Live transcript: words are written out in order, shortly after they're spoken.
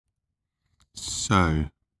So,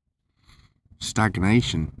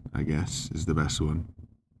 stagnation, I guess, is the best one.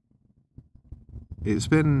 It's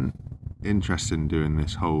been interesting doing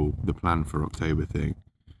the plan for October thing.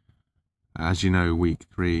 As you know, week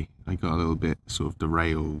 3, I got a little bit sort of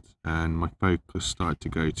derailed and my focus started to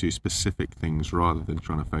go to specific things rather than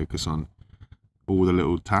trying to focus on all the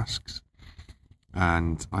little tasks.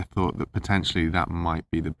 And I thought that potentially that might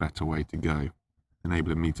be the better way to go,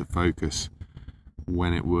 enabling me to focus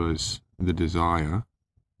when it was the desire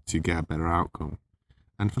to get a better outcome.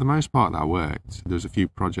 And for the most part that worked. There was a few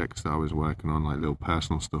projects that I was working on, like little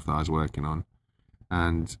personal stuff that I was working on.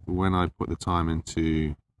 And when I put the time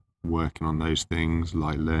into working on those things,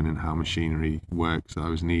 like learning how machinery works that I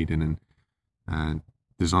was needing and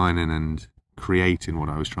designing and creating what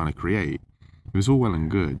I was trying to create, it was all well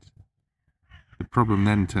and good. The problem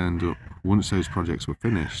then turned up once those projects were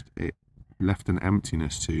finished. It left an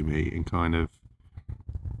emptiness to me in kind of,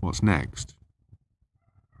 what's next?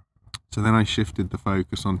 So then I shifted the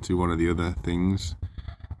focus onto one of the other things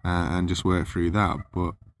and just worked through that,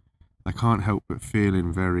 but I can't help but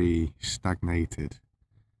feeling very stagnated.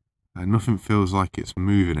 Nothing feels like it's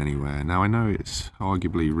moving anywhere. Now I know it's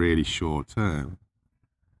arguably really short term.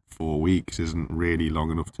 4 weeks isn't really long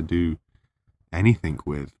enough to do anything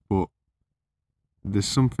with, but there's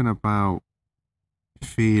something about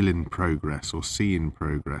feeling progress or seeing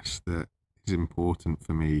progress that is important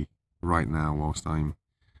for me right now whilst I'm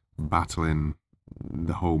battling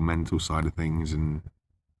the whole mental side of things and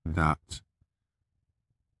that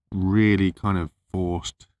really kind of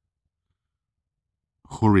forced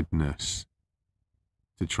hurriedness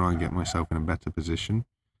to try and get myself in a better position.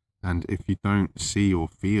 And if you don't see or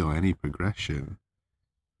feel any progression,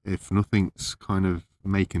 if nothing's kind of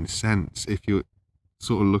making sense, if you're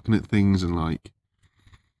sort of looking at things and like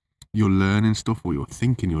you're learning stuff or you're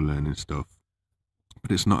thinking you're learning stuff,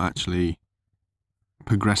 but it's not actually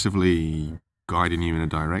progressively guiding you in a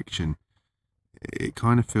direction, it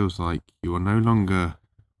kind of feels like you're no longer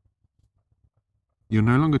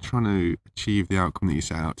trying to achieve the outcome that you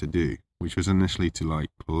set out to do, which was initially to like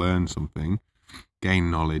learn something, gain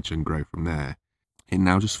knowledge and grow from there. It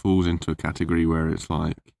now just falls into a category where it's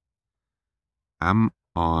like, am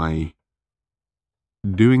I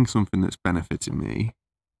doing something that's benefiting me,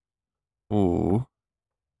 or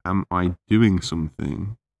am I doing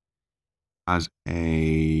something as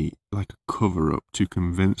a cover up to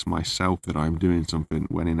convince myself that I'm doing something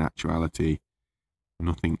when in actuality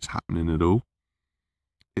nothing's happening at all?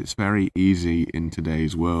 It's very easy in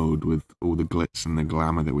today's world with all the glitz and the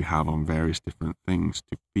glamour that we have on various different things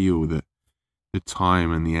to feel that the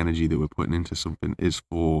time and the energy that we're putting into something is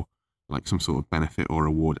for like some sort of benefit or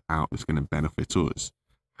reward out that's going to benefit us.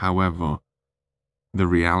 However, the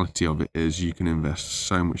reality of it is you can invest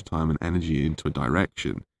so much time and energy into a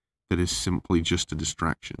direction that is simply just a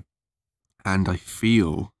distraction. And I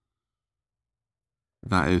feel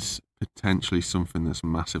that is potentially something that's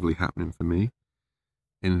massively happening for me,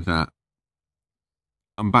 in that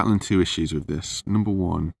I'm battling 2 issues with this. Number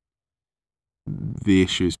 1, the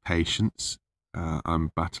issue is patience.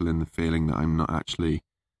 I'm battling the feeling that I'm not actually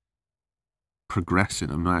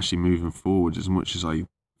progressing. I'm not actually moving forward as much as I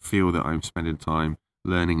feel that I'm spending time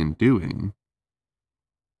learning and doing.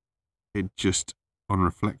 It just, on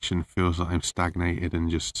reflection, feels like I'm stagnated and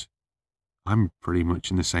just, I'm pretty much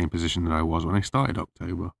in the same position that I was when I started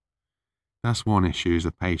October. That's one issue, is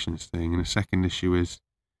the patience thing. And the second issue is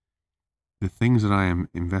the things that I am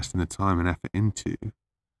investing the time and effort into,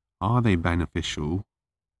 are they beneficial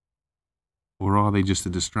or are they just a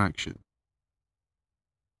distraction?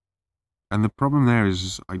 And the problem there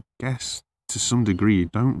is, I guess, to some degree, you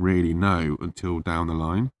don't really know until down the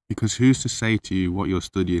line, because who's to say to you what you're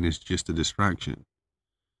studying is just a distraction?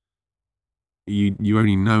 You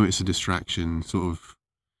only know it's a distraction sort of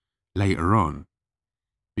later on,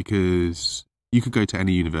 because you could go to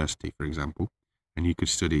any university, for example, and you could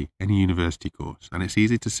study any university course, and it's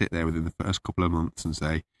easy to sit there within the first couple of months and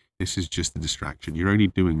say, this is just a distraction. You're only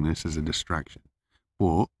doing this as a distraction.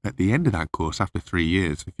 But at the end of that course, after 3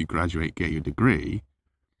 years, if you graduate, get your degree,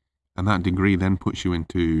 and that degree then puts you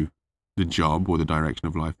into the job or the direction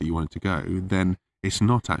of life that you want to go, then it's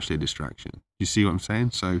not actually a distraction. You see what I'm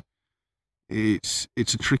saying? So it's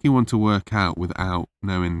a tricky one to work out without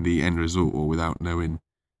knowing the end result or without knowing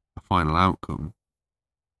a final outcome.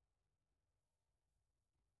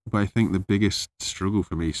 But I think the biggest struggle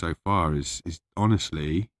for me so far is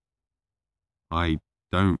honestly, I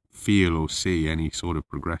don't feel or see any sort of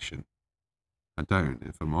progression. I don't,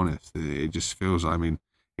 if I'm honest. It just feels I'm in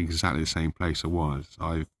exactly the same place I was.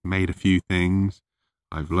 I've made a few things,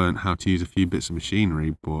 I've learned how to use a few bits of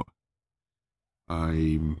machinery, but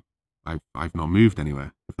I'm I've not moved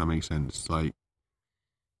anywhere, if that makes sense. Like,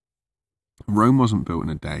 Rome wasn't built in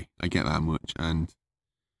a day. I get that much. And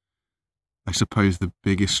I suppose the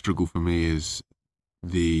biggest struggle for me is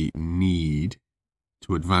the need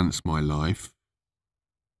to advance my life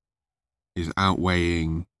is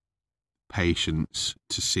outweighing patience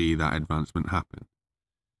to see that advancement happen.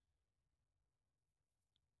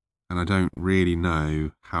 And I don't really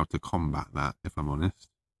know how to combat that, if I'm honest.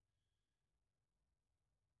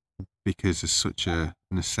 Because there's such a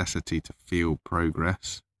necessity to feel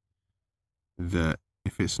progress that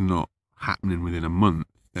if it's not happening within a month,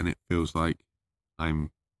 then it feels like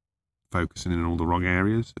I'm focusing in all the wrong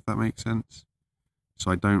areas, if that makes sense. So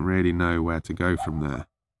I don't really know where to go from there.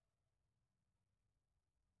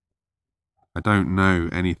 I don't know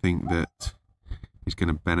anything that is going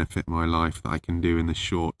to benefit my life that I can do in the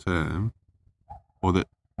short term, or that,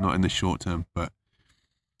 not in the short term, but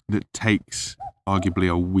that takes arguably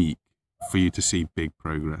a week for you to see big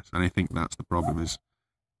progress. And I think that's the problem, is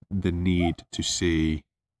the need to see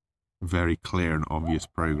very clear and obvious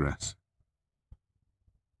progress.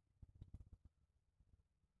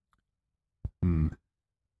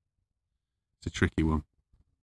 It's a tricky one.